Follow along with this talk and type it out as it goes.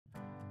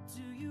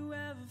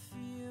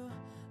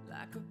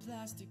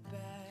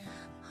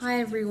Hi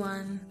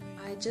everyone,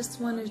 I just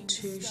wanted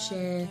to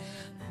share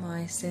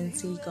my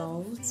Scentsy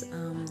goals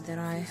that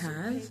I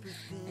have,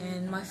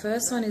 and my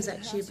first one is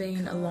actually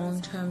been a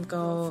long-term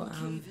goal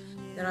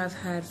that I've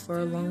had for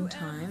a long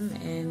time.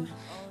 And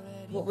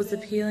what was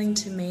appealing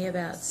to me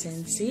about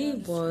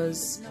Scentsy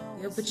was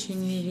the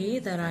opportunity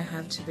that I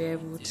have to be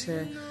able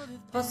to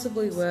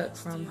possibly work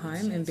from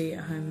home and be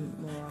at home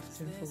more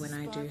often for when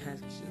I do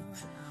have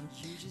kids.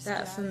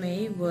 That for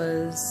me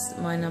was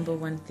my number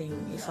one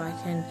thing. If I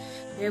can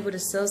be able to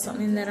sell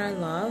something that I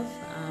love,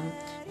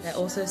 that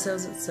also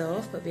sells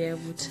itself, but be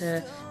able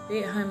to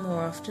be at home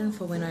more often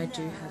for when I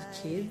do have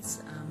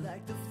kids,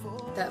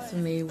 that for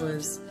me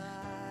was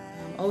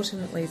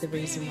ultimately the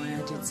reason why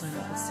I did sign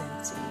up with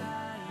Scentsy.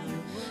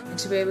 And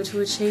to be able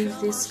to achieve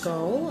this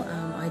goal,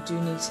 I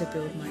do need to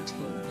build my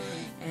team,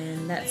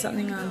 and that's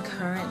something I'm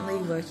currently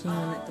working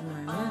on at the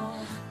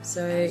moment.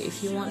 So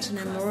if you want to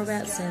know more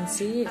about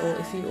Scentsy, or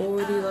if you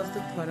already love the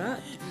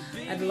product,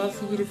 I'd love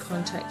for you to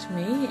contact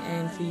me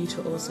and for you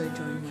to also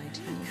join my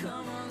team.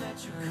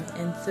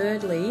 And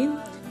thirdly,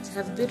 to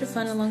have a bit of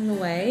fun along the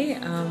way,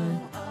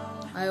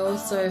 I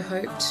also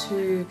hope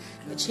to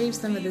achieve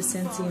some of the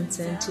Scentsy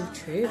incentive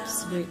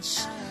trips, which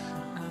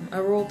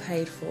are all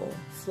paid for: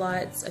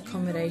 flights,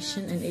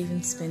 accommodation, and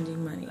even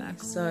spending money.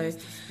 So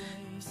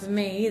for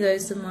me,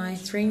 those are my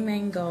three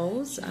main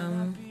goals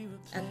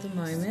at the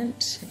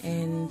moment,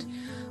 and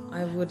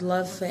I would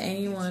love for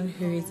anyone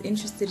who is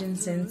interested in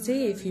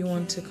Scentsy, if you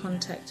want to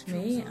contact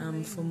me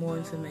for more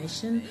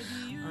information,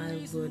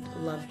 I would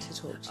love to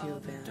talk to you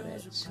about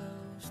it.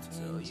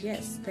 And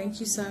yes, thank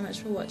you so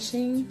much for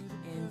watching,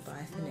 and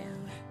bye for now.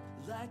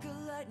 Like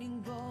a lightning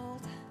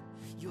bolt,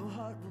 your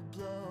heart will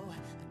blow,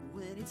 and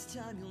when it's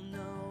time you'll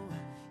know,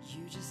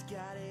 you just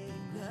gotta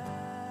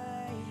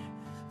ignite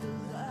the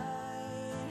light.